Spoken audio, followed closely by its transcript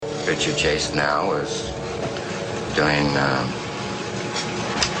Richard Chase now is doing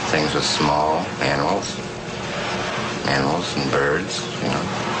things with small animals and birds,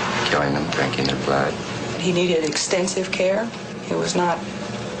 killing them, drinking their blood. He needed extensive care. He was not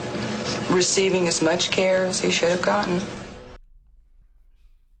receiving as much care as he should have gotten.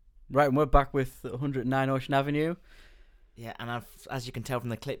 Right, and we're back with 109 Ocean Avenue. Yeah, and as you can tell from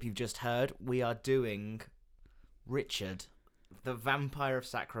the clip you've just heard, we are doing Richard, the Vampire of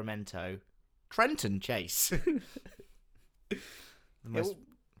Sacramento, Trenton Chase.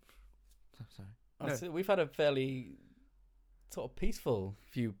 We've had a fairly sort of peaceful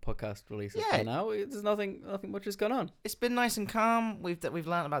few podcast releases Yeah. by now. There's nothing much has gone on. It's been nice and calm. We've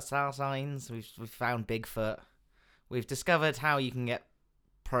learned about star signs. We've found Bigfoot. We've discovered how you can get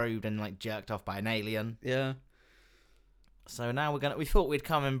probed and jerked off by an alien. Yeah. So now we thought we'd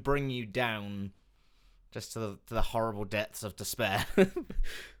come and bring you down just to the horrible depths of despair.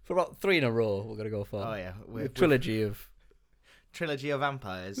 For about 3 in a row, we're going to go for. Oh yeah. A trilogy of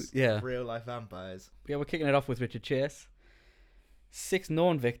vampires. Yeah. Real life vampires. Yeah, we're kicking it off with Richard Chase. 6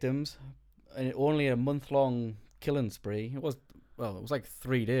 known victims, and only a month-long killing spree. It was like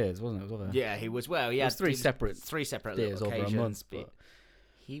 3 days, wasn't it? It was over. Yeah, he was. Well, It was three separate days over a occasions, month. but But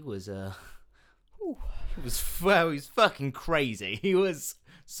he was he was fucking crazy. He was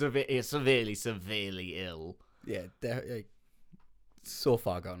severely ill. yeah, they're so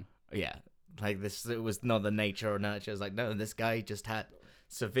far gone. Yeah, this. It was not the nature or nurture. It was no, this guy just had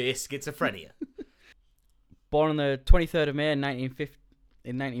severe schizophrenia. Born on the 23rd of May in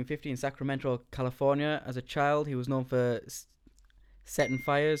 1950 in Sacramento, California. As a child, he was known for setting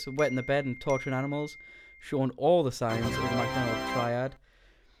fires, wetting the bed, and torturing animals, showing all the signs of the MacDonald triad,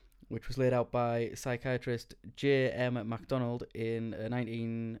 which was laid out by psychiatrist J.M. MacDonald in a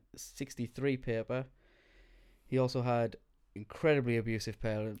 1963 paper. He also had incredibly abusive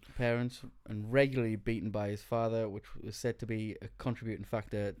parents and regularly beaten by his father, which was said to be a contributing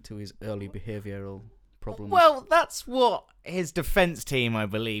factor to his early behavioural problems. Well, that's what his defense team, I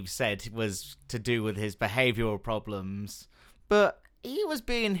believe, said was to do with his behavioral problems. But he was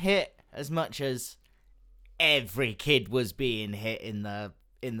being hit as much as every kid was being hit in the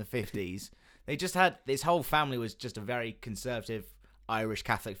 50s. They just had, this whole family was just a very conservative Irish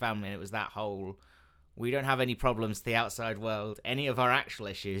Catholic family, and it was that whole, we don't have any problems to the outside world, any of our actual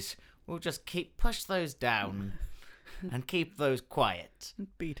issues, we'll just push those down and keep those quiet.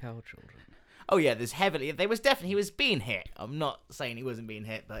 Beat our children. Oh yeah, he was being hit. I'm not saying he wasn't being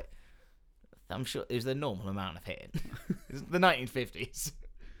hit, but I'm sure it was the normal amount of hitting. It was the 1950s.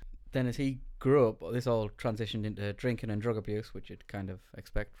 Then as he grew up, this all transitioned into drinking and drug abuse, which you'd kind of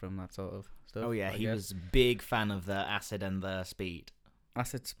expect from that sort of stuff. Oh yeah, I he guess. was a big fan of the acid and the speed.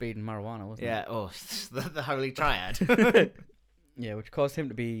 Acid, speed, and marijuana, wasn't Yeah, it? the holy triad. Yeah, which caused him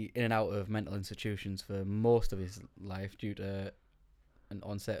to be in and out of mental institutions for most of his life due to an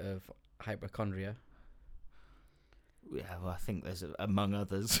onset of hypochondria. Yeah, well, I think there's among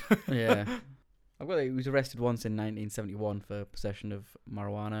others. Yeah. He was arrested once in 1971 for possession of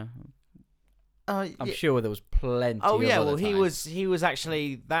marijuana. I'm sure there was plenty. Oh of yeah, other well times. he was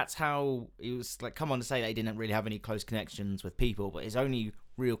actually, that's how he was come on to say that he didn't really have any close connections with people, but his only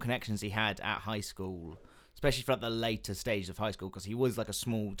real connections he had at high school, especially throughout the later stages of high school, because he was a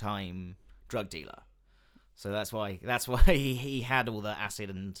small time drug dealer. So that's why he had all the acid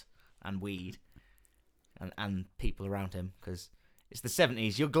and weed and people around him, because it's the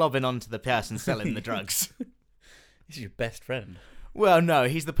 70s. You're globbing onto the person selling the drugs. He's your best friend. Well, no,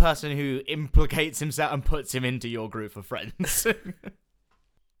 he's the person who implicates himself and puts him into your group of friends.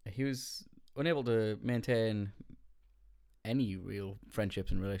 He was unable to maintain any real friendships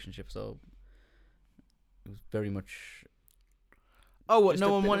and relationships, so it was very much... Oh, what, Just no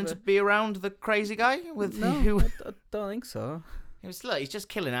a one bit wanted of a- to be around the crazy guy? No, I don't think so. He's just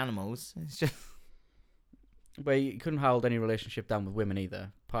killing animals. It's just... But he couldn't hold any relationship down with women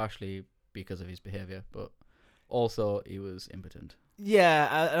either, partially because of his behaviour, but also he was impotent.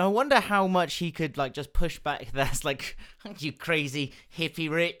 Yeah, and I wonder how much he could just push back. That's you crazy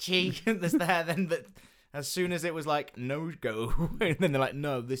hippie Richie. There's that. Then, but as soon as it was no go, and then they're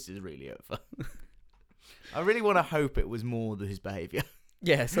no, this is really over. I really want to hope it was more than his behaviour.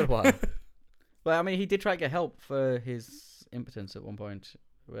 Yeah, so do I. But I mean, he did try to get help for his impotence at one point,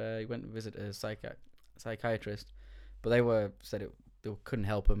 where he went to visit a psychiatrist, but they said they couldn't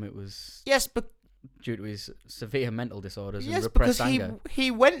help him. It was due to his severe mental disorders and repressed anger.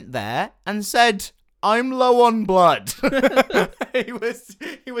 He went there and said, "I'm low on blood." he was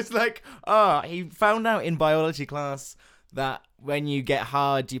he found out in biology class that when you get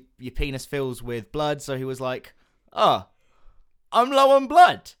hard, your penis fills with blood. So he was like, "Oh, I'm low on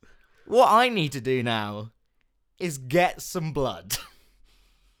blood." What I need to do now is get some blood.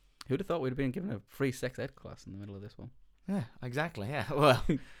 Who'd have thought we'd have been given a free sex ed class in the middle of this one? Yeah, exactly. Yeah. Well,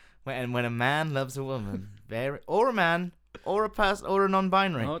 when a man loves a woman, or a man, or a person, or a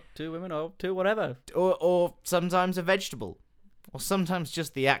non-binary, Or two women, or two whatever. or sometimes a vegetable, or sometimes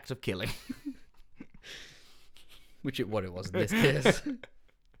just the act of killing. What it was in this case.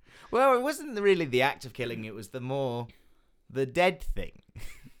 Well, it wasn't really the act of killing; it was the dead thing.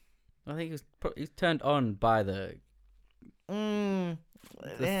 I think he's turned on by the Yeah,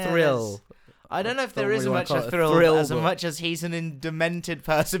 thrill. I don't know if Don't there is really much wanna a call it a thrill, thrill, as but- much as he's an demented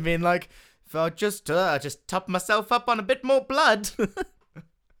person being like, if I just top myself up on a bit more blood.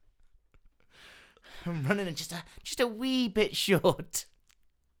 I'm running in just a wee bit short.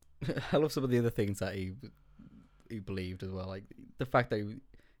 I love some of the other things that he believed as well, like the fact that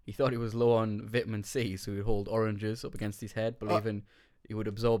he thought he was low on vitamin C, so he'd hold oranges up against his head, believing he would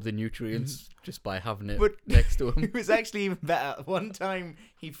absorb the nutrients just by having it But- next to him. It was actually even better. One time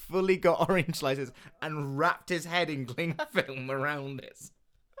he fully got orange slices and wrapped his head in cling film around it.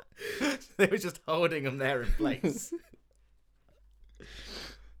 They were just holding him there in place.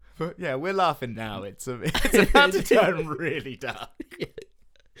 But yeah, we're laughing now. It's about to turn really dark.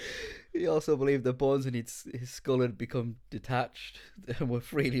 He also believed the bones in his skull had become detached and were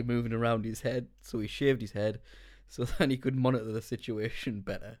freely moving around his head, so he shaved his head so then he could monitor the situation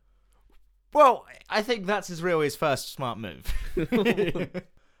better. Well, I think that's his first smart move.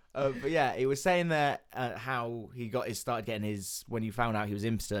 But yeah, he was saying that how he started getting his, when he found out he was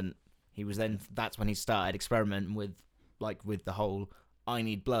impotent, that's when he started experimenting with the whole I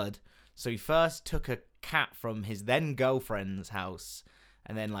need blood. So he first took a cat from his then girlfriend's house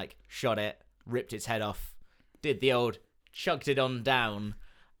and then shot it, ripped its head off, did the old chucked it on down,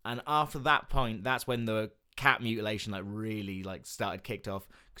 and after that point, that's when the cat mutilation really started kicked off,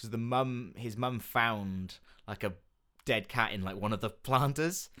 because his mum found a dead cat in one of the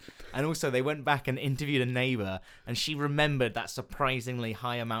planters, and also they went back and interviewed a neighbor, and she remembered that surprisingly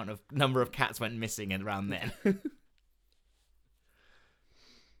high number of cats went missing around then.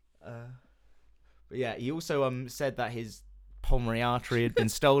 But yeah, he also said that his pulmonary artery had been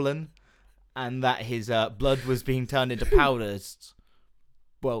stolen, and that his blood was being turned into powders.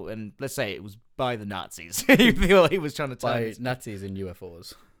 Well, and let's say it was by the Nazis. He thought he was trying to turn By his... Nazis and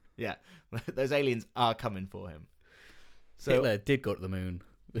UFOs. Yeah, those aliens are coming for him. So Hitler did go to the moon,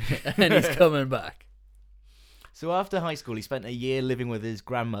 and he's coming back. So after high school, he spent a year living with his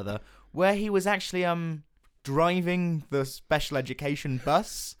grandmother, where he was actually driving the special education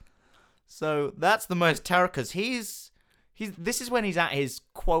bus. So that's the most terror, because this is when he's at his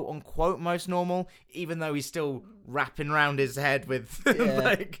quote unquote most normal, even though he's still wrapping around his head with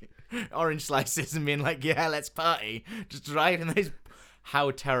orange slices and being like, yeah, let's party. Just driving these.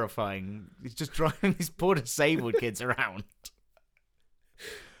 How terrifying. He's just driving these poor disabled kids around.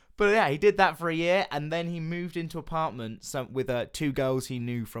 But yeah, he did that for a year, and then he moved into apartment with two girls he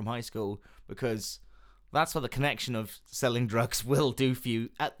knew from high school, because that's what the connection of selling drugs will do for you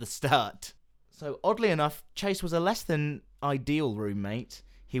at the start. So oddly enough, Chase was a less than ideal roommate.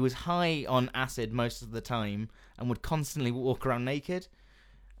 He was high on acid most of the time and would constantly walk around naked.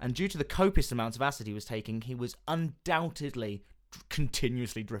 And due to the copious amounts of acid he was taking, he was undoubtedly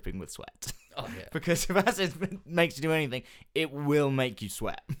continuously dripping with sweat. Oh yeah. Because if acid makes you do anything, it will make you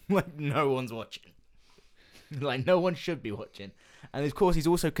sweat. No one's watching. No one should be watching. And of course, he's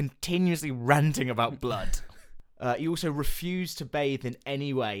also continuously ranting about blood. He also refused to bathe in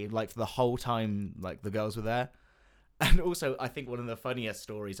any way, for the whole time, the girls were there. And also, I think one of the funniest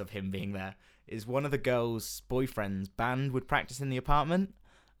stories of him being there is one of the girls' boyfriend's band would practice in the apartment,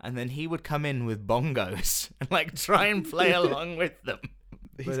 and then he would come in with bongos and try and play along with them.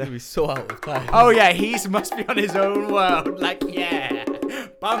 He's gonna be so out of time. Oh yeah, he must be on his own world. Yeah,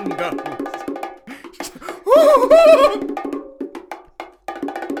 bongos.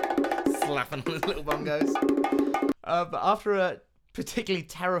 Slapping on his little bongos. But after a particularly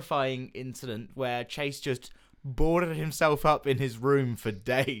terrifying incident where Chase just boarded himself up in his room for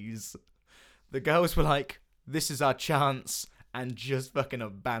days, the girls were like, this is our chance, and just fucking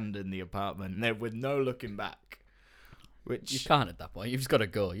abandoned the apartment with no looking back. Which You can't at that point. You've just got to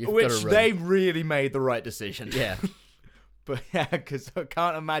go. You've got Which to run. they really made the right decision. Yeah. But yeah, because I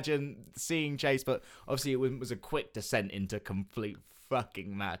can't imagine seeing Chase, but obviously it was a quick descent into complete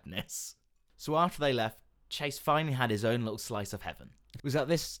fucking madness. So after they left, Chase finally had his own little slice of heaven. It was at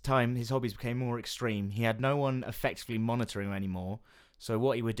this time his hobbies became more extreme. He had no one effectively monitoring him anymore. So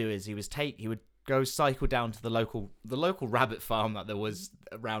what he would do is he would go cycle down to the local rabbit farm that there was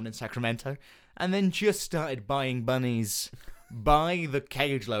around in Sacramento, and then just started buying bunnies by the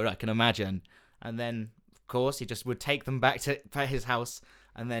cage load, I can imagine. And then, of course, he just would take them back to his house,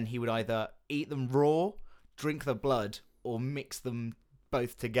 and then he would either eat them raw, drink the blood, or mix them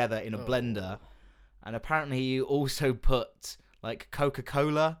both together in a blender. And apparently he also put, like,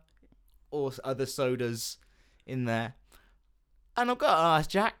 Coca-Cola or other sodas in there. And I've got to ask,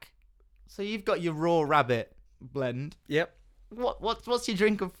 Jack, so you've got your raw rabbit blend. Yep. What's your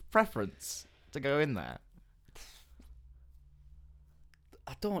drink of preference to go in there?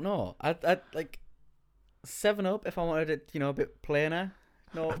 I don't know. I'd like 7-Up if I wanted it, a bit plainer.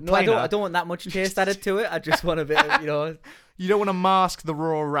 No, Plainer? I don't want that much taste added to it. I just want a bit of, You don't want to mask the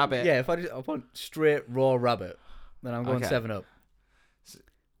raw rabbit. Yeah, if I want straight raw rabbit, then I'm going Okay. 7-Up.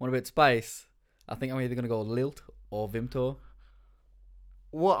 Want a bit of spice? I think I'm either going to go Lilt or Vimto.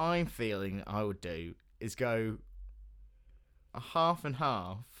 What I'm feeling I would do is go a half and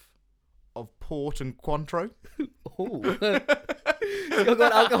half of port and Cointreau. Oh. You're going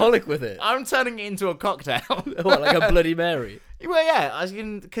alcoholic with it. I'm turning it into a cocktail. What, like a Bloody Mary? Well, yeah,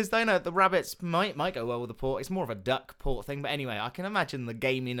 because they know the rabbits might go well with the port. It's more of a duck port thing, but anyway, I can imagine the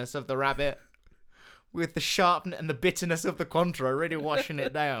gaminess of the rabbit with the sharpness and the bitterness of the Cointreau really washing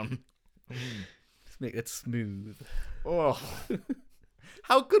it down. Just make it smooth. Oh,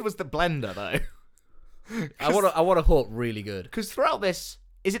 how good was the blender though? I want to hope really good. Because throughout this,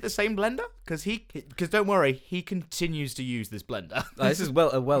 is it the same blender? Because don't worry, he continues to use this blender. This is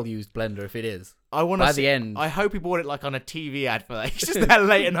a well-used blender if it is. I want By the end. I hope he bought it like on a TV advert. He's just there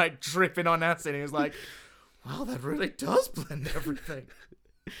late at night dripping on acid, and he was like, "Wow, that really does blend everything."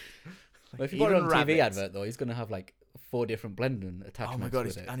 Well, if you put it on a TV rabbits. advert though, he's going to have like 4 different blending attachments. Oh my god!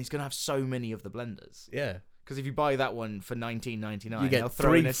 with it. And he's gonna have so many of the blenders. Yeah. Because if you buy that one for $19.99, You get they'll throw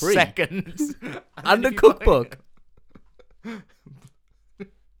 3 in a free. second And a if you buy cookbook.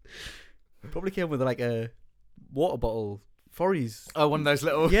 it- Probably came with like a water bottle for his. Oh, one of those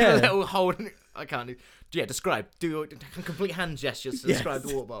little, Yeah. little holding. I can't do. Yeah, describe. Do complete hand gestures to describe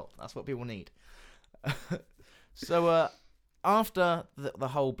the water bottle. That's what people need. So, after the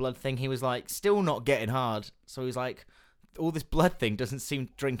whole blood thing, he was like, still not getting hard. So he's like, all this blood thing doesn't seem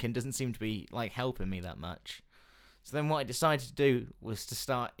to be like helping me that much. So then what he decided to do was to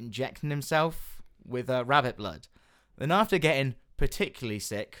start injecting himself with rabbit blood. Then after getting particularly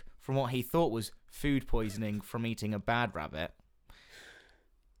sick from what he thought was food poisoning from eating a bad rabbit,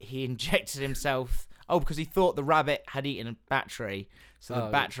 he injected himself. Oh, because he thought the rabbit had eaten a battery, so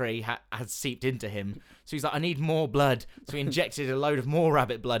the battery had seeped into him. So he's like, I need more blood. So he injected a load of more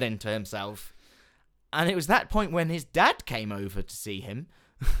rabbit blood into himself. And it was that point when his dad came over to see him.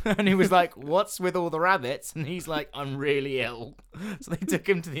 And he was like, what's with all the rabbits? And he's like, I'm really ill. So they took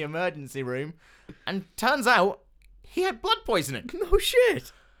him to the emergency room. And turns out he had blood poisoning. No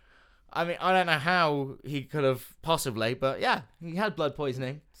shit. I mean, I don't know how he could have possibly, but yeah, he had blood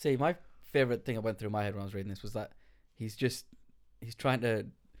poisoning. See, my favorite thing that went through my head when I was reading this was that he's trying to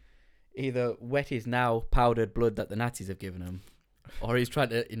either wet his now powdered blood that the Nazis have given him, or he's trying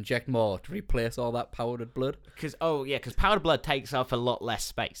to inject more to replace all that powdered blood. Because powdered blood takes up a lot less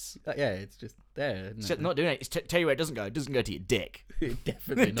space. Yeah, it's just there. It's not doing it. It's tell you where it doesn't go. It doesn't go to your dick.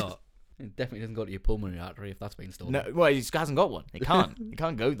 Definitely not. It definitely doesn't go to your pulmonary artery if that's been stolen. No, well, he hasn't got one. He can't. He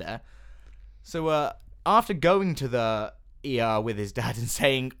can't go there. So after going to the ER with his dad and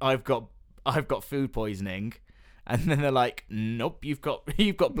saying, I've got food poisoning, and then they're like, nope, you've got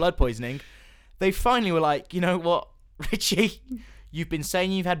blood poisoning. They finally were like, you know what, Richie, you've been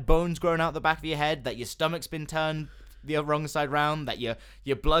saying you've had bones growing out the back of your head, that your stomach's been turned the wrong side round, that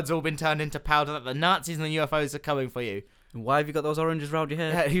your blood's all been turned into powder, that the Nazis and the UFOs are coming for you. Why have you got those oranges round your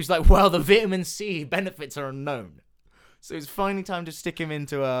head? Yeah, he was like, well, the vitamin C benefits are unknown. So it's finally time to stick him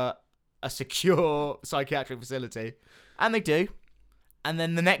into a secure psychiatric facility. And they do. And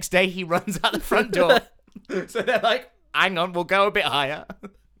then the next day he runs out the front door. So they're like, hang on, we'll go a bit higher.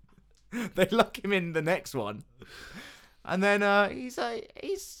 They lock him in the next one. And then he's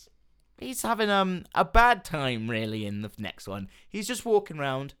having a bad time really in the next one. He's just walking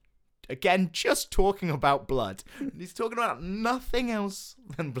around, again, just talking about blood. He's talking about nothing else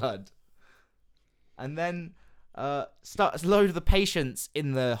than blood. And then a load of the patients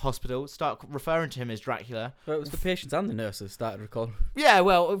in the hospital start referring to him as Dracula. Well, it was the patients and the nurses started recalling. Yeah,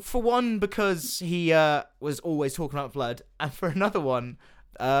 well, for one, because he was always talking about blood, and for another one,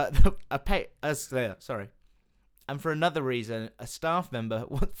 and for another reason, a staff member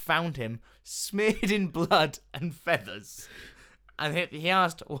found him smeared in blood and feathers. And he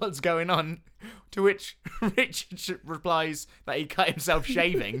asked, what's going on? To which Richard replies that he cut himself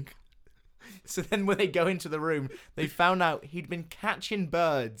shaving. So then when they go into the room, they found out he'd been catching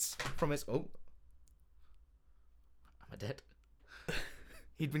birds from his... Oh. Am I dead?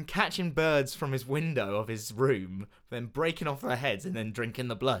 He'd been catching birds from his window of his room, then breaking off their heads and then drinking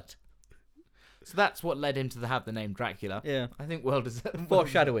the blood. So that's what led him to have the name Dracula. Yeah. I think well deserved.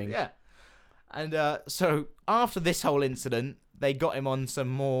 Foreshadowing. Yeah. And so after this whole incident, they got him on some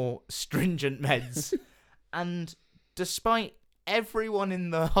more stringent meds. And despite everyone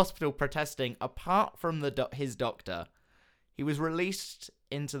in the hospital protesting, apart from his doctor, he was released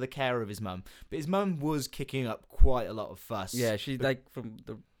into the care of his mum. But his mum was kicking up quite a lot of fuss. Yeah, she like from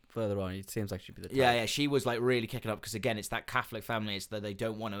the further on, it seems like she'd be the type. Yeah, she was like really kicking up because again, it's that Catholic family. It's that they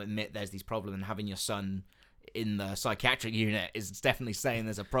don't want to admit there's these problems, and having your son in the psychiatric unit is definitely saying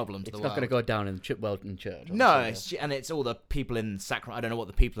there's a problem to It's the not world. going to go down in Chipwelton Church. No, obviously, and it's all the people in Sacramento. I don't know what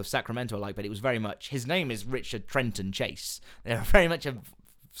the people of Sacramento are like, but it was very much. His name is Richard Trenton Chase. They're very much a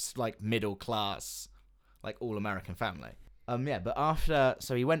like middle class, like all American family. Yeah, but after,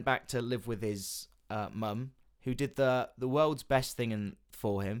 so he went back to live with his mum, who did the world's best thing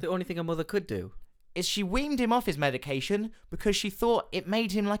for him. The only thing a mother could do. Is she weaned him off his medication because she thought it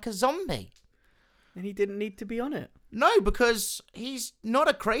made him like a zombie. And he didn't need to be on it. No, because he's not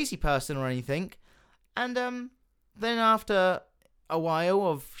a crazy person or anything. And then after a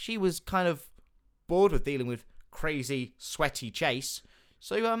while she was kind of bored with dealing with crazy, sweaty Chase.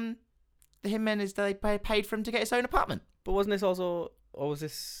 So him and they paid for him to get his own apartment. But wasn't this also, or was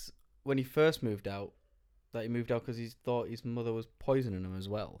this when he first moved out? That he moved out because he thought his mother was poisoning him as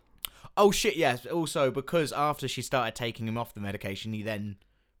well. Oh shit, yes. Also, because after she started taking him off the medication, he then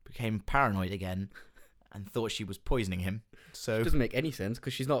became paranoid again and thought she was poisoning him. So It doesn't make any sense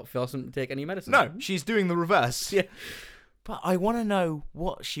because she's not forcing him to take any medicine. no, she's doing the reverse. Yeah. But I want to know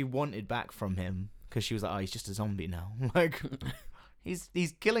what she wanted back from him because she was like, "Oh, he's just a zombie now." Like, he's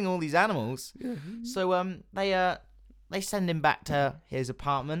killing all these animals. Yeah. So they send him back to his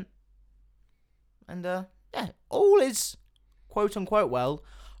apartment, and yeah, all is quote unquote well,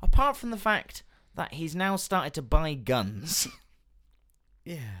 apart from the fact that he's now started to buy guns.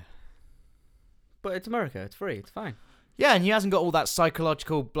 Yeah. But it's America. It's free. It's fine. Yeah, and he hasn't got all that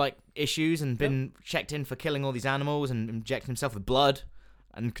psychological like issues and been checked in for killing all these animals and injecting himself with blood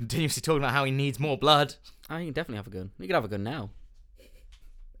and continuously talking about how he needs more blood. Oh, you can definitely have a gun. You can have a gun now.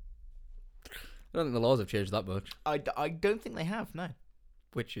 I don't think the laws have changed that much, I don't think they have, no.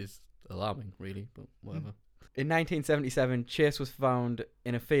 which is alarming, really, but whatever. In 1977, Chase was found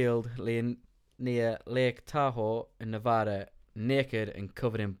in a field near Lake Tahoe in Nevada, naked and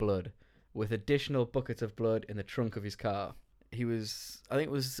covered in blood, with additional buckets of blood in the trunk of his car. He was, I think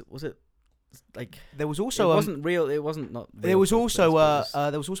it was it like, There was also it wasn't real, it wasn't not real there was blood, also but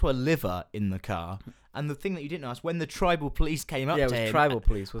it there was also a liver in the car. And the thing that you didn't ask, when the tribal police came up yeah, it to was him, tribal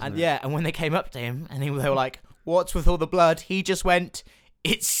police, wasn't and it? yeah, and when they came up to him and they were like, "What's with all the blood?" He just went,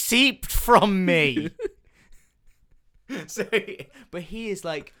 "It seeped from me." But he is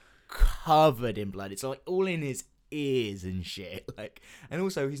like covered in blood. It's like all in his ears and shit. Like, and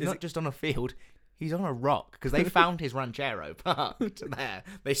also he's not just on a field. He's on a rock because they found his ranchero parked there.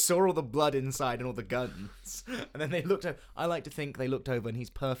 They saw all the blood inside and all the guns, and then they looked over. I like to think they looked over and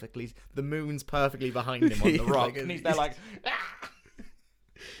the moon's perfectly behind him on the He's rock, like a- and he's there like, "Ah!"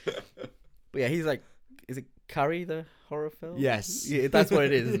 But yeah, he's like, is it Carrie the horror film? Yes. Yeah, that's what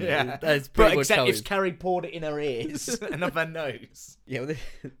it is, isn't it? Yeah. That's But pretty much except how if it is. Carrie poured it in her ears and up her nose. Yeah, well,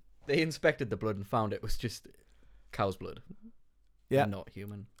 they inspected the blood and found it was just cow's blood. Yeah. Not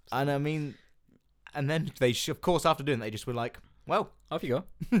human. And I mean, and then they, of course, after doing that, they just were like, well, Off you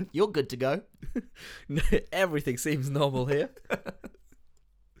go. you're good to go. Everything seems normal here.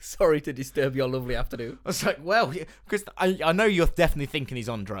 Sorry to disturb your lovely afternoon. I was like, well, because I know you're definitely thinking he's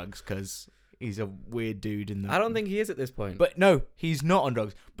on drugs because he's a weird dude in the... I don't think he is at this point. But no, he's not on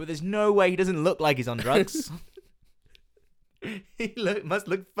drugs. But there's no way he doesn't look like he's on drugs. He must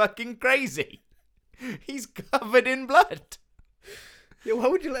look fucking crazy. He's covered in blood. Yeah, why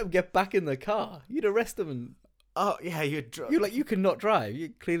would you let him get back in the car? You'd arrest him and Oh, yeah, you're drunk. you're like, you cannot drive. You're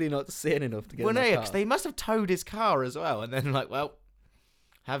clearly not sane enough to get Well, in no, the yeah, car. 'cause they must have towed his car as well. And then like, well,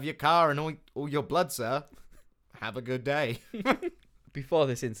 have your car and all your blood, sir. Have a good day. Before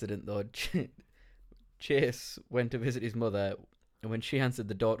this incident, though, Chase went to visit his mother, and when she answered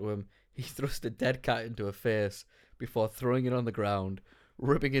the door to him, he thrust a dead cat into her face before throwing it on the ground,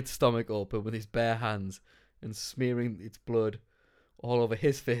 ripping its stomach open with his bare hands, and smearing its blood all over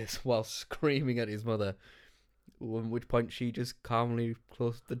his face while screaming at his mother. At which point she just calmly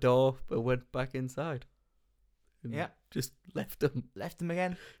closed the door and went back inside. And Yeah. just left him Left him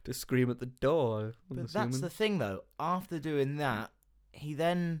again. to scream at the door. I'm But that's assuming. the thing, though. After doing that, he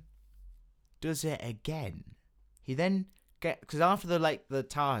then does it again. He then because after the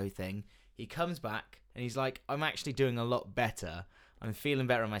Tahoe thing, he comes back and he's like, "I'm actually doing a lot better. I'm feeling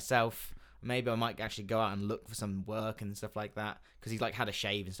better myself. Maybe I might actually go out and look for some work and stuff like that. Because he's like had a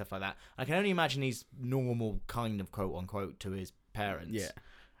shave and stuff like that. I can only imagine he's normal kind of quote unquote to his parents. Yeah.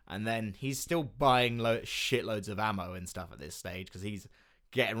 And then he's still buying shitloads of ammo and stuff at this stage because he's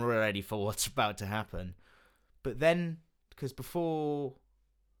getting ready for what's about to happen. But then, because before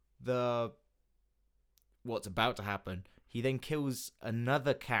what's about to happen, he then kills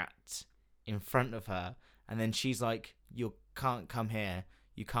another cat in front of her. And then she's like, you can't come here.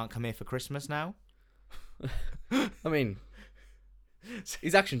 You can't come here for Christmas now. I mean,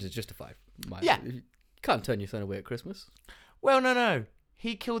 his actions are justified. Yeah. You can't turn your son away at Christmas. Well, no.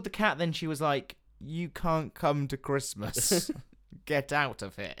 He killed the cat, then she was like, you can't come to Christmas. Get out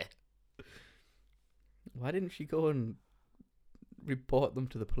of here. Why didn't she go and report them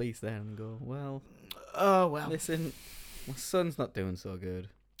to the police then and go, well, Oh, well. listen, my son's not doing so good.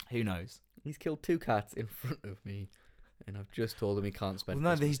 Who knows? He's killed 2 cats in front of me, and I've just told him he can't spend Well, no,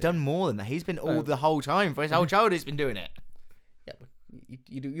 Christmas he's here." done more than that. He's been the whole time. For his whole childhood, he's been doing it. Yeah, but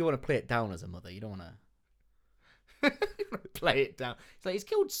you want to play it down as a mother. You don't want to... Play it down. It's like, he's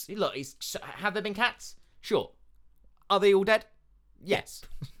killed... Look, have there been cats? Sure. Are they all dead? Yes.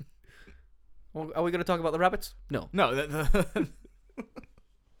 Well, are we going to talk about the rabbits? No. No.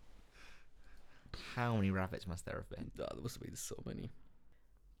 How many rabbits must there have been? Oh, there must have been so many.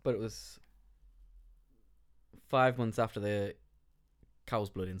 But it was 5 months after the cow's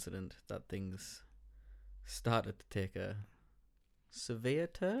blood incident that things started to take a severe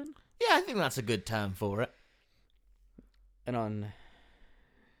turn. Yeah, I think that's a good term for it. And on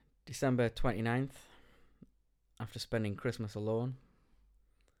December 29th, after spending Christmas alone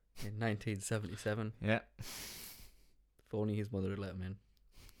in 1977, Yeah. if only his mother had let him in,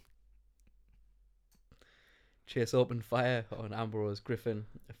 Chase opened fire on Ambrose Griffin,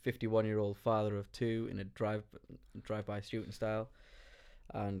 a 51-year-old father of 2, in a drive-by shooting style,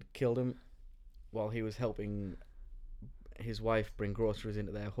 and killed him while he was helping his wife bring groceries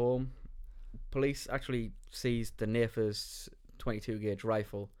into their home. Police actually seized the neighbour's 22-gauge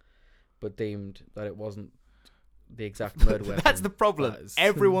rifle, but deemed that it wasn't the exact murder weapon. That's the problem. That is-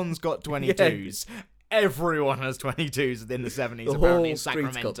 Everyone's got 22s. Everyone has 22s in the 70s, The apparently, in whole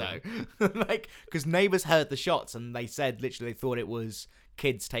street's got Sacramento. Like, because neighbours heard the shots and they said literally they thought it was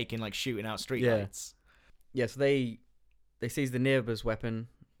kids shooting out streetlights. Yeah, so they seized the neighbour's weapon,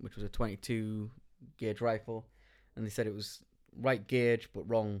 which was a 22-gauge rifle, and they said it was right gauge but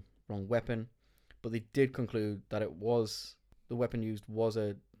wrong weapon. But they did conclude that the weapon used was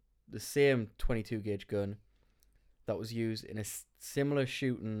the same 22-gauge gun that was used in a similar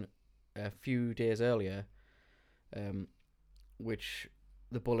shooting a few days earlier, which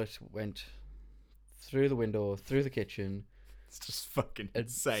the bullet went through the window, through the kitchen, It's just fucking and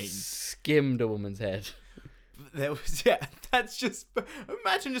insane. skimmed a woman's head. There was, that's just,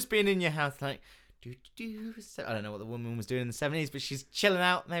 imagine just being in your house like, I don't know what the woman was doing in the 70s, but she's chilling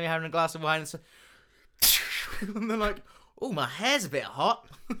out, maybe having a glass of wine, and so, and they're like, oh, my hair's a bit hot.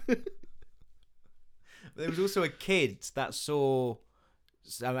 There was also a kid that saw,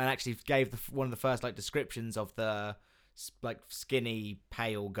 and actually gave one of the first descriptions of the skinny,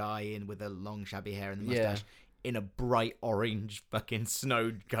 pale guy in with the long, shabby hair and the mustache in a bright orange fucking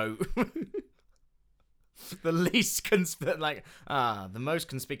snowed coat. The least the most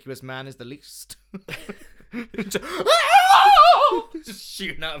conspicuous man is the least. Just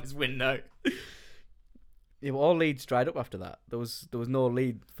shooting out of his window. Yeah, well, all leads dried up after that. There was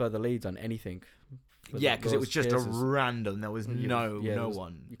no further leads on anything. Yeah, because it was just cases. a random. There was no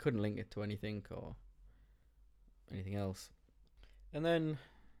one. You couldn't link it to anything or anything else. And then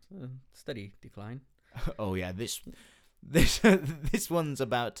steady decline. Oh yeah, this one's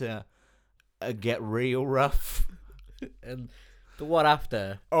about to get real rough. And the one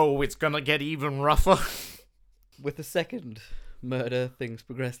after, Oh, it's gonna get even rougher. with the second murder, things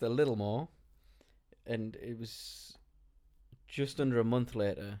progressed a little more, and it was just under a month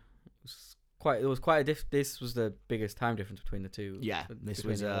later. This was the biggest time difference between the two. Yeah, this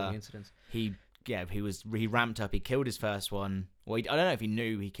between was all the incidents. He ramped up. He killed his first one. Well, I don't know if he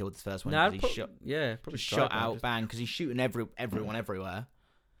knew he killed his first one. Nah, Because he probably shot tried, out, just- bang, because he's shooting everyone everywhere.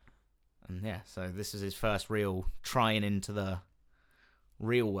 And yeah, so this is his first real trying into the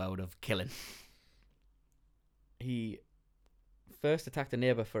real world of killing. He first attacked a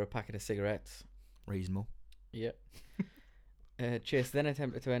neighbour for a packet of cigarettes. Reasonable. Yep. Chase then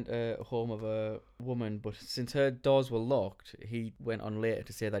attempted to enter a home of a woman, but since her doors were locked, he went on later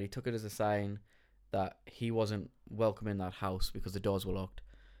to say that he took it as a sign that he wasn't welcome in that house because the doors were locked.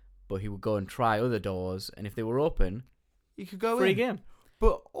 But he would go and try other doors, and if they were open, You could go free in. game.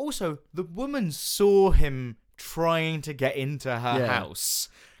 But also, the woman saw him trying to get into her Yeah. house.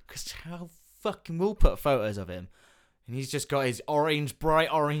 Because how fucking... We'll put photos of him. And he's just got his bright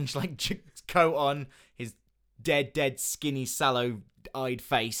orange, like, coat on. His dead, skinny, sallow-eyed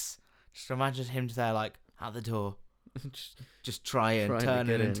face. Just imagine him there, like, at the door. Just trying to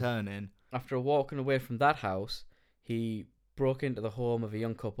get in. turning. After walking away from that house, he broke into the home of a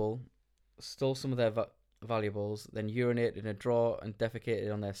young couple, stole some of their valuables, then urinated in a drawer and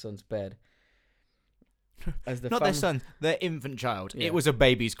defecated on their son's bed. As the Not their son, their infant child. Yeah. It was a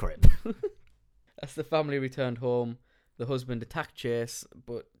baby's crib. As the family returned home, the husband attacked Chase,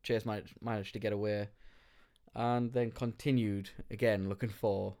 but Chase managed to get away, and then continued again looking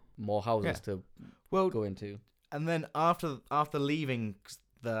for more houses to go into. And then after leaving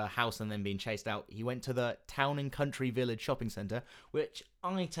the house and then being chased out, he went to the Town and Country Village shopping centre, which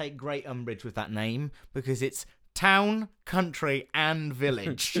I take great umbrage with that name because it's Town, Country, and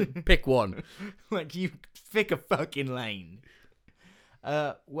Village. Pick one. Like, you pick a fucking lane.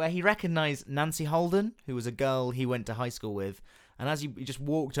 Where he recognised Nancy Holden, who was a girl he went to high school with, and as he just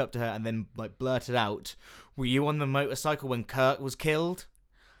walked up to her and then like blurted out, "Were you on the motorcycle when Kirk was killed?"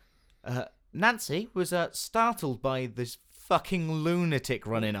 Nancy was startled by this fucking lunatic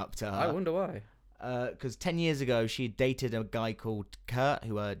running up to her. I wonder why. Because 10 years ago, she dated a guy called Kurt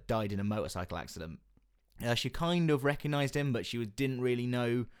who died in a motorcycle accident. She kind of recognised him, but she didn't really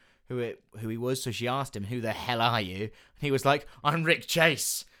know who he was, so she asked him, "Who the hell are you?" And he was like, "I'm Rick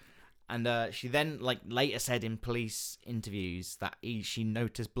Chase." And she then later said in police interviews that she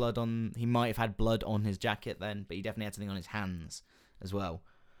noticed blood on... He might have had blood on his jacket then, but he definitely had something on his hands as well.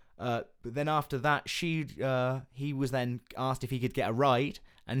 But then after that, he was then asked if he could get a ride,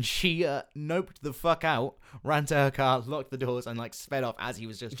 and she noped the fuck out, ran to her car, locked the doors, and sped off as he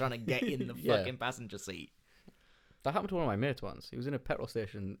was just trying to get in the Yeah. fucking passenger seat. That happened to one of my mates once. He was in a petrol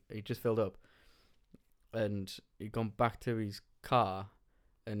station. He just filled up, and he'd gone back to his car,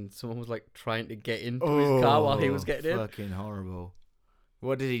 and someone was trying to get into his car while he was getting in. Fucking horrible.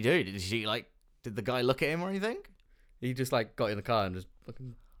 What did he do? Did the guy look at him or anything? He just got in the car and just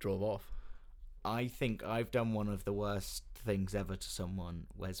fucking drove off. I think I've done one of the worst things ever to someone.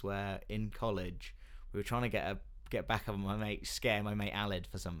 Where in college we were trying to get back on my mate, scare my mate Aled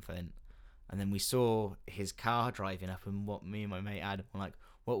for something, and then we saw his car driving up, and what me and my mate Adam were like,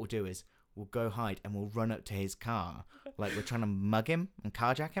 what we'll do is we'll go hide and we'll run up to his car, like we're trying to mug him and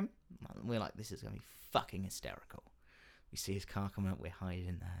carjack him. And we're like, this is gonna be fucking hysterical. We see his car coming up, we're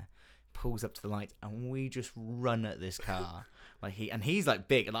hiding there. Pulls up to the lights, and we just run at this car. He's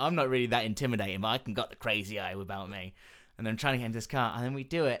big, and I'm not really that intimidating, but I can got the crazy eye about me. And I'm trying to get into this car, and then we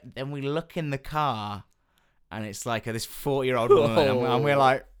do it. Then we look in the car, and it's this 40-year-old woman, and we're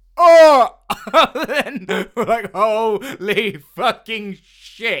like, oh! And then we're like, holy fucking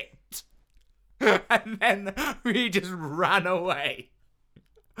shit! And then we just ran away.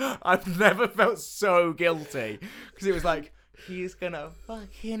 I've never felt so guilty because it was he's gonna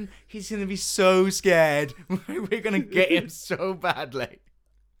be so scared. We're gonna get him so badly.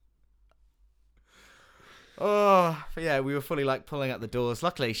 Oh, but yeah, we were fully pulling out the doors.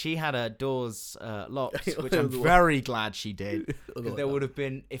 Luckily, she had her doors locked, which I'm very glad she did. Because there would have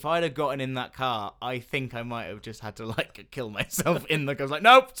been, if I'd have gotten in that car, I think I might have just had to kill myself in the car. I was like,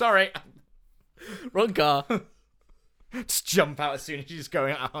 nope, sorry. Wrong car. Just jump out as soon as she's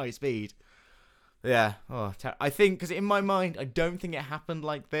going at high speed. Yeah. Oh, I think, because in my mind, I don't think it happened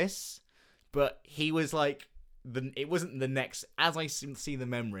like this, but he was it wasn't the next, as I see the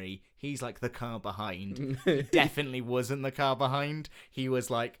memory, he's the car behind. He definitely wasn't the car behind. He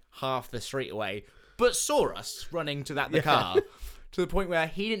was half the street away, but saw us running to the car, to the point where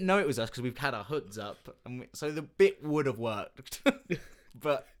he didn't know it was us because we've had our hoods up, and so the bit would have worked,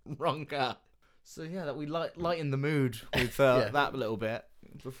 but wrong car. So yeah, that we lighten the mood with that little bit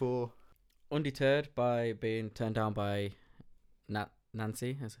before. Undeterred by being turned down by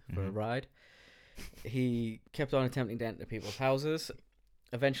Nancy for a ride, he kept on attempting to enter people's houses,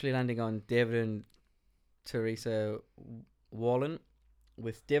 eventually landing on David and Teresa Wallen.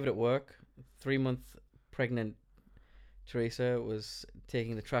 With David at work, 3-month pregnant Teresa was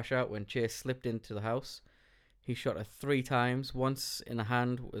taking the trash out when Chase slipped into the house. He shot her 3 times. Once in the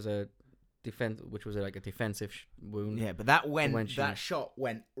hand was a defensive wound. Yeah, but that shot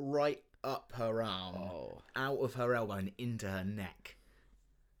went right up her arm, out of her elbow and into her neck.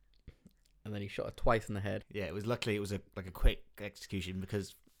 And then he shot her twice in the head. Yeah, it was luckily it was a quick execution,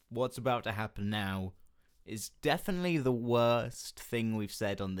 because what's about to happen now is definitely the worst thing we've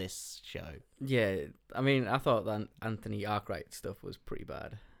said on this show. Yeah, I mean, I thought that Anthony Arkwright stuff was pretty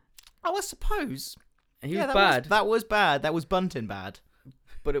bad. Oh, I suppose. He was bad. That was bad. That was Bunting bad.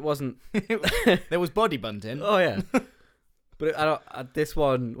 but it wasn't. There was body bunting. Oh yeah. But I don't. This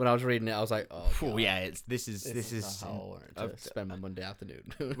one, when I was reading it, I was like, "Oh, Oh God, yeah, this is not how I wanted to spend my Monday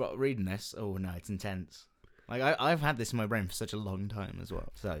afternoon." Well, reading this, oh no, it's intense. Like I've had this in my brain for such a long time as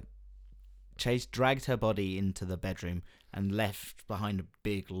well. So, Chase dragged her body into the bedroom and left behind a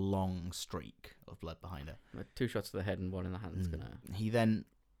big long streak of blood behind her. 2 shots to the head and 1 in the hand's gonna. He then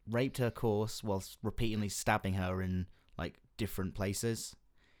raped her corpse whilst repeatedly stabbing her in like different places.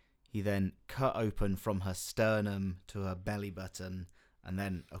 He then cut open from her sternum to her belly button and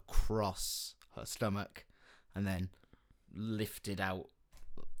then across her stomach and then lifted out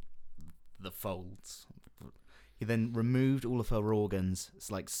the folds. He then removed all of her organs,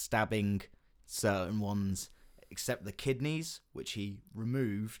 it's like stabbing certain ones except the kidneys, which he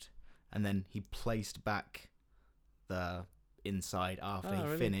removed, and then he placed back the inside after he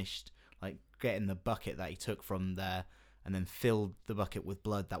really? finished, like getting the bucket that he took from there and then filled the bucket with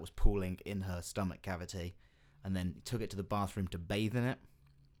blood that was pooling in her stomach cavity, and then took it to the bathroom to bathe in it.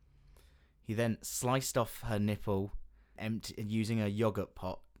 He then sliced off her nipple, using a yogurt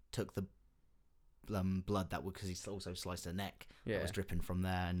pot, took the blood that would, because he also sliced her neck that was dripping from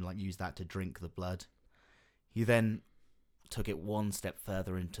there, and like used that to drink the blood. He then took it one step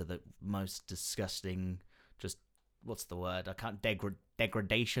further into the most disgusting, just what's the word? I can't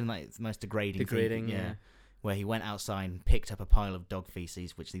degradation. Like it's the most degrading thing. Yeah. Where he went outside and picked up a pile of dog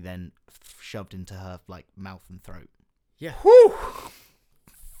feces, which he then shoved into her like mouth and throat. Yeah. Whew!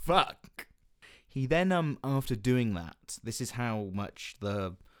 Fuck. He then, after doing that, this is how much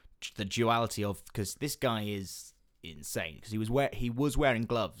the duality of, because this guy is insane. Because he was wearing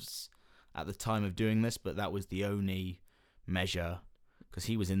gloves at the time of doing this, but that was the only measure, because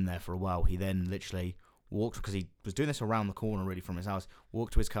he was in there for a while. He then literally walked, because he was doing this around the corner really from his house,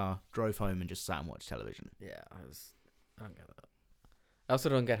 walked to his car, drove home and just sat and watched television. Yeah, I don't get that. I also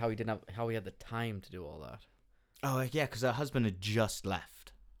don't get how he had the time to do all that. Oh yeah, because her husband had just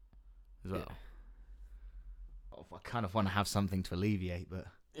left as well. Yeah. Oh, I kind of want to have something to alleviate, but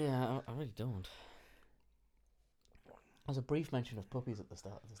Yeah, I really don't. There's a brief mention of puppies at the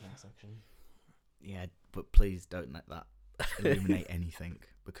start of this next section. yeah, but please don't let that illuminate anything,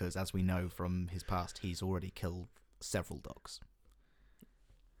 because as we know from his past, he's already killed several dogs.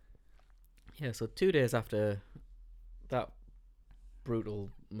 Yeah, so 2 days after that brutal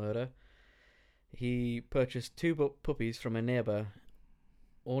murder, he purchased 2 puppies from a neighbour,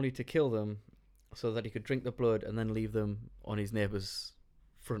 only to kill them so that he could drink the blood and then leave them on his neighbour's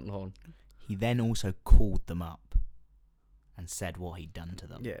front lawn. He then also called them up and said what he'd done to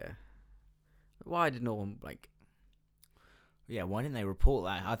them. Yeah. Why did no one, Yeah, why didn't they report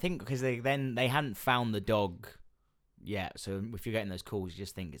that? I think because they hadn't found the dog yet. So if you're getting those calls, you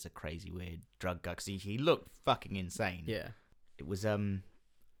just think it's a crazy, weird drug guy. Because he looked fucking insane. Yeah. It was,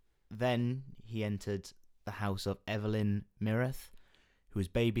 then he entered the house of Evelyn Mireth, who was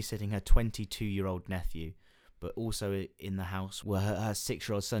babysitting her 22-year-old nephew. But also in the house were her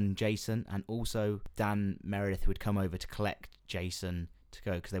 6-year-old son, Jason, and also Dan Meredith, who had come over to collect Jason to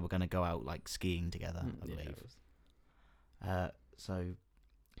go, because they were going to go out, like, skiing together, I believe. So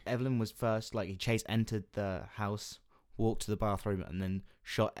Evelyn was first, like, Chase entered the house, walked to the bathroom, and then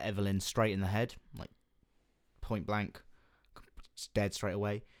shot Evelyn straight in the head, like, point blank, dead straight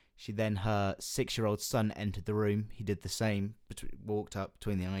away. Her 6-year-old son entered the room. He did the same, walked up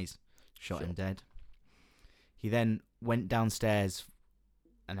between the eyes, shot him dead. He then went downstairs,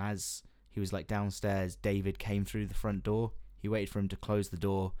 and as he was, like, downstairs, David came through the front door. He waited for him to close the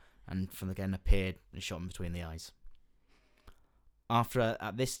door, and from again appeared and shot him between the eyes.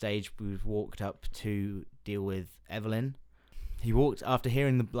 At this stage, we walked up to deal with Evelyn. After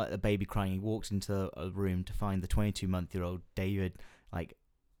hearing the baby crying, he walked into a room to find the 22-month-old David, like,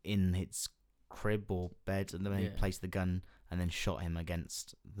 in his crib or bed, and then he placed the gun and then shot him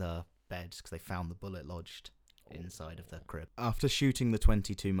against the bed, because they found the bullet lodged inside of the crib. After shooting the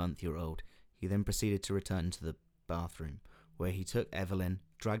 22-month-old, he then proceeded to return to the bathroom, where he took Evelyn,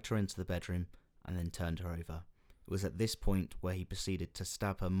 dragged her into the bedroom, and then turned her over. It was at this point where he proceeded to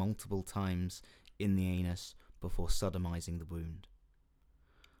stab her multiple times in the anus before sodomizing the wound.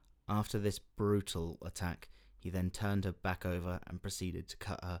 After this brutal attack, he then turned her back over and proceeded to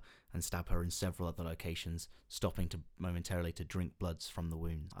cut her and stab her in several other locations, stopping momentarily to drink bloods from the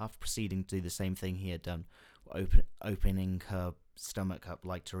wound. After proceeding to do the same thing he had done, opening her stomach up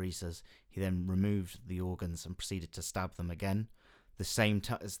like Teresa's, he then removed the organs and proceeded to stab them again. At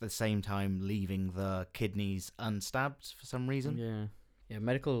the same time, leaving the kidneys unstabbed for some reason. Yeah.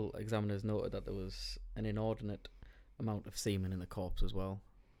 Medical examiners noted that there was an inordinate amount of semen in the corpse as well.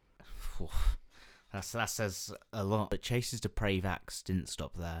 That says a lot. But Chase's depraved acts didn't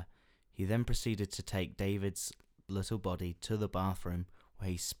stop there. He then proceeded to take David's little body to the bathroom, where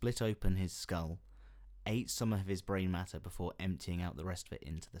he split open his skull, ate some of his brain matter before emptying out the rest of it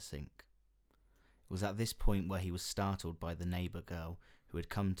into the sink. It was at this point where he was startled by the neighbour girl who had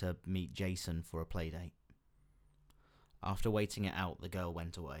come to meet Jason for a playdate. After waiting it out, the girl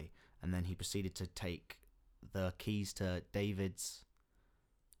went away, and then he proceeded to take the keys to David's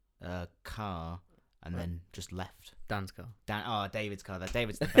car and then just left. Dan's car. David's car.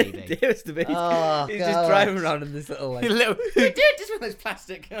 David's the baby. David's the baby. Oh, He's God. just driving around in this little like. Dude, just one of those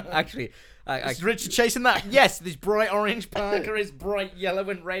plastic cars. Actually, Is Richard chasing that? Yes, this bright orange Parker, his bright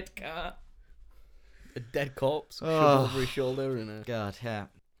yellow and red car. a dead corpse shoved Oh. over his shoulder and a. God, yeah.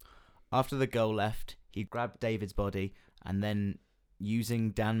 After the girl left, he grabbed David's body and then,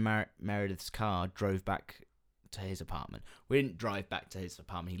 using Dan Meredith's car, drove back to his apartment. We didn't drive back to his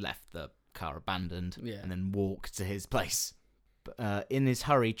apartment. He left the car abandoned and then walked to his place. But, in his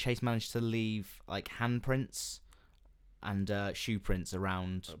hurry, Chase managed to leave like handprints and shoe prints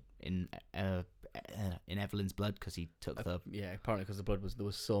around in Evelyn's blood because he took the. Yeah, apparently because there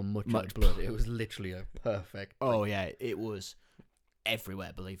was so much Much blood. It was literally a perfect. Oh yeah, it was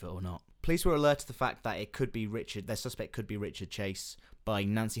everywhere. Believe it or not, police were alerted to the fact that it could be Richard. Their suspect could be Richard Chase by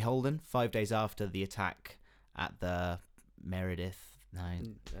Nancy Holden 5 days after the attack at the Marinith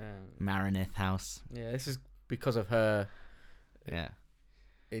house. Yeah, this is because of her Yeah,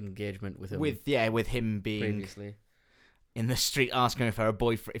 engagement with him. with him being previously. in the street asking if her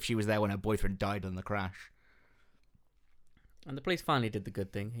boyfriend, if she was there when her boyfriend died in the crash. And the police finally did the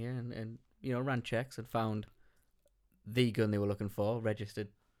good thing here and ran checks and found the gun they were looking for registered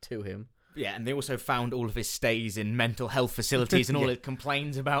to him. Yeah, and they also found all of his stays in mental health facilities and all Yeah. his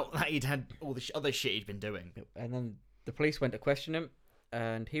complaints about that he'd had all the other shit he'd been doing. And then the police went to question him,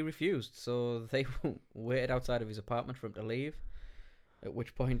 and he refused. So they waited outside of his apartment for him to leave. At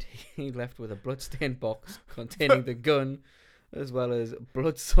which point he left with a blood-stained box containing the gun, as well as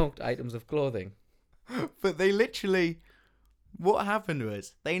blood-soaked items of clothing. But they literally, what happened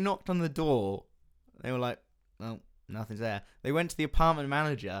was they knocked on the door. They were like, "Well, nothing's there." They went to the apartment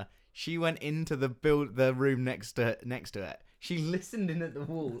manager. She went into the room next to it. She listened in at the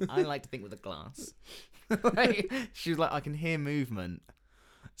wall. I like to think with a glass. She was like, "I can hear movement."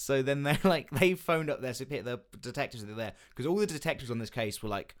 So then they phoned up there, so the detectives that are there, because all the detectives on this case were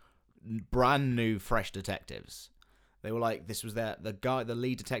like brand new, fresh detectives. They were like, this was the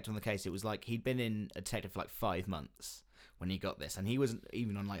lead detective on the case. It was like he'd been in a detective for like 5 months when he got this, and he wasn't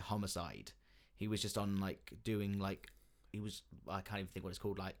even on like homicide. He was just on like doing like I can't even think what it's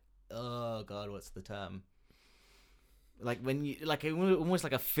called. Like, oh god, what's the term? Like when you like almost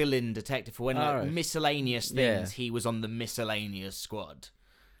like a fill-in detective for when like miscellaneous things. Yeah. He was on the miscellaneous squad,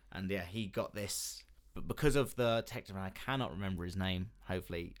 and yeah, he got this. But because of the detective, and I cannot remember his name.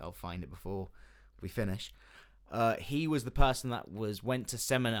 Hopefully, I'll find it before we finish. He was the person that went to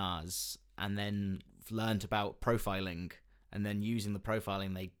seminars and then learned about profiling, and then using the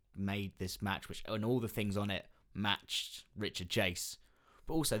profiling, they made this match, and all the things on it matched Richard Chase.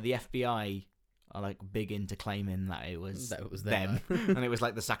 But also, the FBI are like big into claiming that it was them, and it was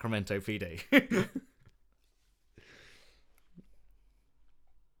like the Sacramento PD.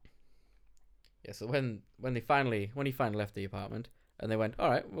 Yeah, so when he finally left the apartment, and they went, all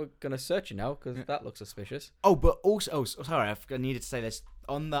right, we're gonna search you now because that looks suspicious. Oh, but also, sorry, I needed to say this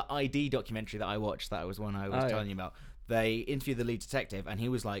on the ID documentary that I watched. That was one I was telling you about. They interviewed the lead detective, and he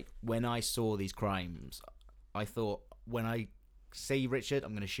was like, when I saw these crimes, I thought, when I see Richard,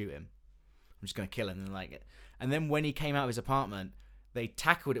 I'm gonna shoot him. I'm just gonna kill him and like it. And then when he came out of his apartment, they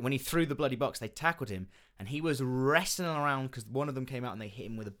tackled it. When he threw the bloody box, they tackled him, and he was wrestling around because one of them came out and they hit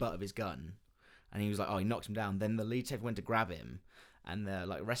him with the butt of his gun. And he was like, oh, he knocked him down. Then the lead detective went to grab him, and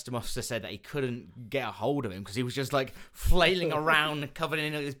the arresting officer said that he couldn't get a hold of him because he was just like flailing around, covered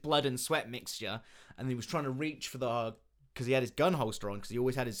in his blood and sweat mixture. And he was trying to reach for because he had his gun holster on, because he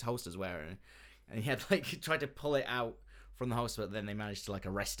always had his holsters wearing, and he had like tried to pull it out from the holster, but then they managed to like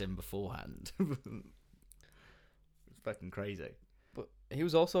arrest him beforehand. It's fucking crazy. But he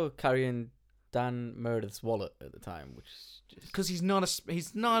was also carrying Dan Meredith's wallet at the time, which is just because he's not a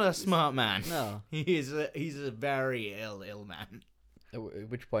smart man. No, he's a very ill man. At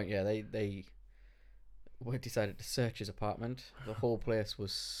which point, yeah, they decided to search his apartment. The whole place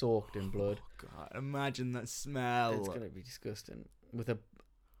was soaked in blood. Oh, God, imagine that smell. It's gonna be disgusting. With a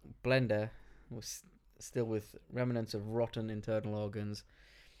blender, was still with remnants of rotten internal organs,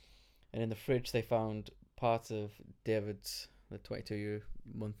 and in the fridge they found parts of David's, the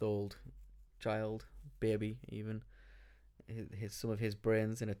 22-month-old child, baby even, some of his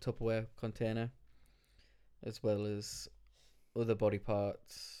brains in a Tupperware container, as well as other body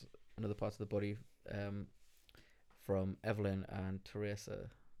parts and other parts of the body from Evelyn and Teresa,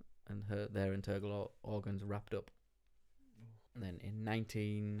 and their internal organs wrapped up. And then in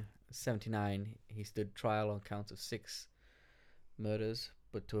 1979, he stood trial on counts of 6 murders,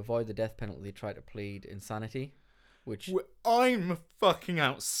 but to avoid the death penalty, he tried to plead insanity, which I'm fucking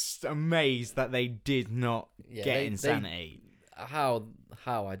amazed that they did not Yeah, get they- insanity. how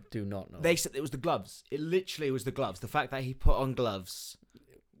I do not know. They said it was the gloves. It literally was the gloves. The fact that he put on gloves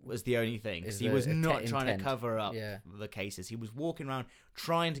was the only thing. 'Cause Is he the was not trying intent. to cover up Yeah. the cases. He was walking around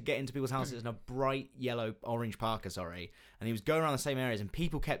trying to get into people's houses in a bright orange Parker, and he was going around the same areas, and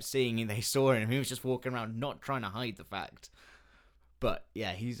people kept seeing him. They saw him. He was just walking around, not trying to hide the fact. But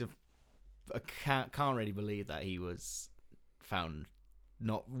yeah, I can't really believe that he wasn't found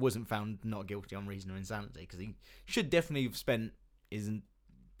not guilty on reason or insanity, because he should definitely have spent his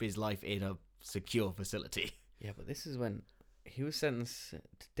life in a secure facility. Yeah, but this is when he was sentenced to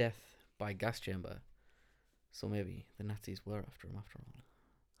death by gas chamber. So maybe the Nazis were after him after all.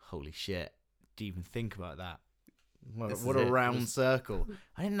 Holy shit! Do you even think about that? What This a is it. round circle!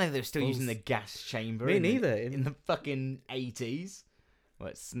 I didn't know they were still using the Bulls. gas chamber. Me in the- neither. In the fucking 80s. Well,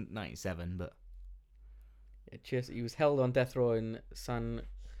 it's 97, but He was held on death row in San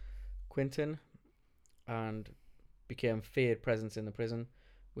Quentin and became feared presence in the prison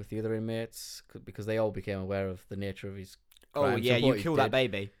with the other inmates because they all became aware of the nature of his crimes. yeah, of you what he kill that did.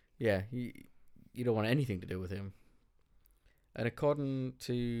 baby. Yeah, you don't want anything to do with him. And according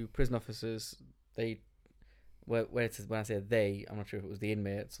to prison officers, when I say they, I'm not sure if it was the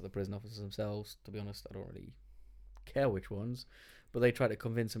inmates or the prison officers themselves. To be honest, I don't really care which ones, but they tried to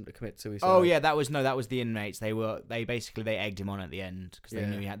convince him to commit suicide. Oh yeah, that was the inmates. They egged him on at the end because they Yeah.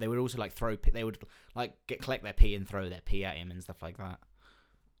 knew he had. They would also they would collect their pee and throw their pee at him and stuff like that.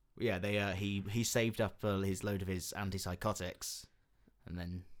 Yeah, he saved up his load of his antipsychotics, and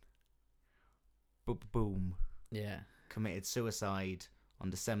then boom, Yeah. committed suicide on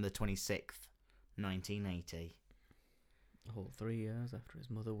December 26th, 1980. A whole 3 years after his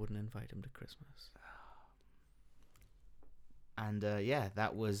mother wouldn't invite him to Christmas. And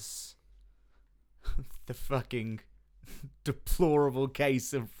that was the fucking deplorable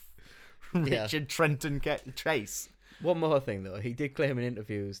case of Yeah. Richard Trenton Chase. One more thing though, he did claim in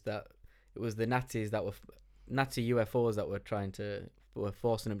interviews that it was the Nazis that were Nazi UFOs that were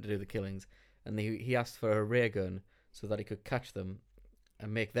forcing him to do the killings, and he asked for a ray gun so that he could catch them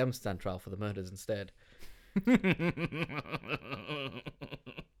and make them stand trial for the murders instead.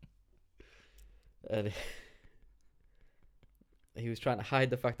 And he was trying to hide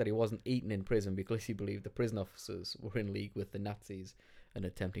the fact that he wasn't eaten in prison because he believed the prison officers were in league with the Nazis and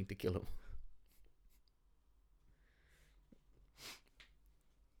attempting to kill him.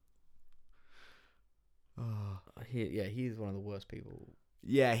 He's one of the worst people.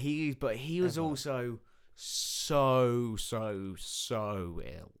 Yeah, he was Ever. also so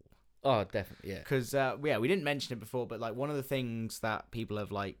ill. Oh, definitely, yeah. Because we didn't mention it before, but like one of the things that people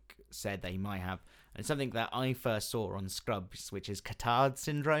have like said that he might have, and something that I first saw on Scrubs, which is Cotard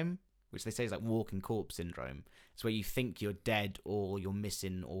syndrome, which they say is like walking corpse syndrome. It's where you think you're dead or you're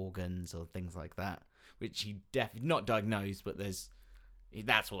missing organs or things like that, which he definitely not diagnosed, but that's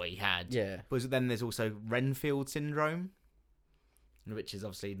what he had. Yeah. But then there's also Renfield syndrome, which is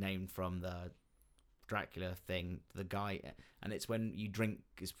obviously named from the Dracula thing, the guy, and it's when you drink,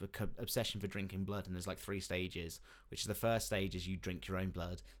 it's for obsession for drinking blood, and there's like 3 stages, which is the first stage is you drink your own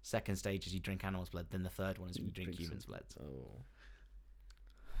blood, second stage is you drink animals' blood, then the third one is when you drink humans' blood. Oh.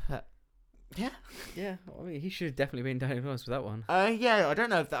 Yeah. Yeah, I mean, he should have definitely been diagnosed with that one. Yeah, I don't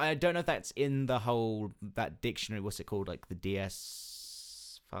know if that's in the whole that dictionary. What's it called? Like the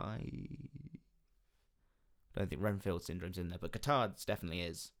DS5. I don't think Renfield syndrome's in there, but Cotard's definitely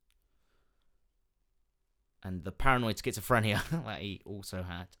is. And the paranoid schizophrenia that he also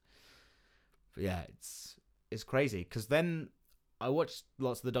had. But yeah, it's crazy. Because then I watched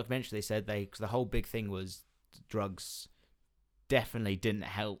lots of the documentary. They said because the whole big thing was drugs definitely didn't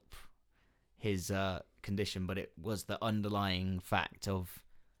help his condition, but it was the underlying fact of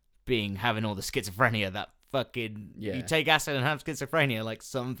having all the schizophrenia that fucking Yeah. you take acid and have schizophrenia, like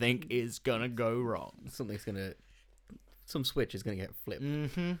something is gonna go wrong. Some switch is gonna get flipped.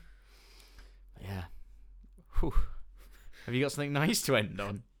 Mm-hmm. Yeah. Whew. Have you got something nice to end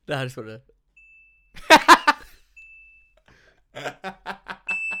on? I just wanna.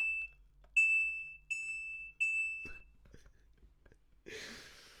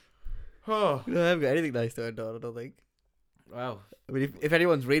 Oh. No, I haven't got anything nice to end on, I don't think. Wow. I mean, if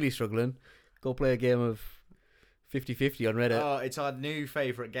anyone's really struggling, go play a game of 50-50 on Reddit. Oh, it's our new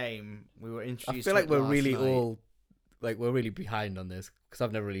favourite game. We were introduced. I feel like to it we're last really night. all like we're really behind on this because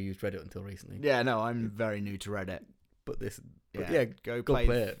I've never really used Reddit until recently. Yeah, no, I'm very new to Reddit. But Yeah, yeah, go go play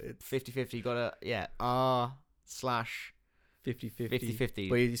play it. It's 50-50. Got a r/. 50-50. 50-50.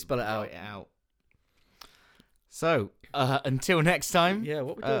 Where you spell it out. Write it out. So, until next time. Yeah,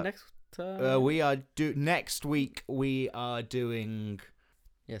 what we doing next time? We are next week. We are doing.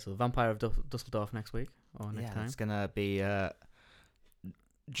 Yeah, so Vampire of Dusseldorf next week or next time. It's gonna be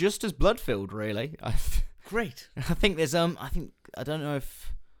just as blood filled, really. Great. I think there's I don't know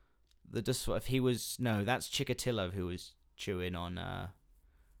if if he was that's Chikatilo who was chewing on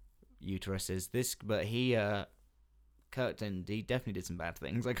uteruses. But he Kirkton, he definitely did some bad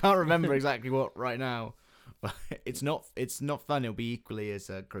things. I can't remember exactly what right now. But it's not fun. It'll be equally as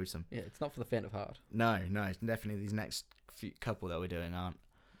gruesome. Yeah, it's not for the faint of heart. No, it's definitely these next couple that we're doing aren't.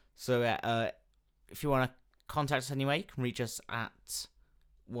 So if you want to contact us anyway, you can reach us at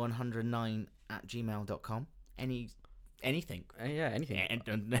 109@gmail.com. Anything. Yeah, anything.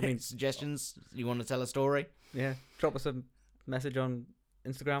 Any suggestions? You want to tell a story? Yeah, drop us a message on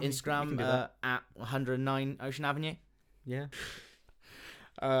Instagram. You can do that. At 109 Ocean Avenue. Yeah.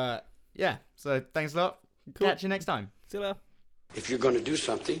 Yeah. So thanks a lot. Cool. Catch you next time. See you later. If you're going to do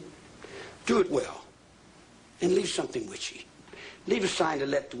something, do it well. And leave something with you. Leave a sign to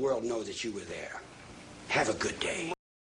let the world know that you were there. Have a good day.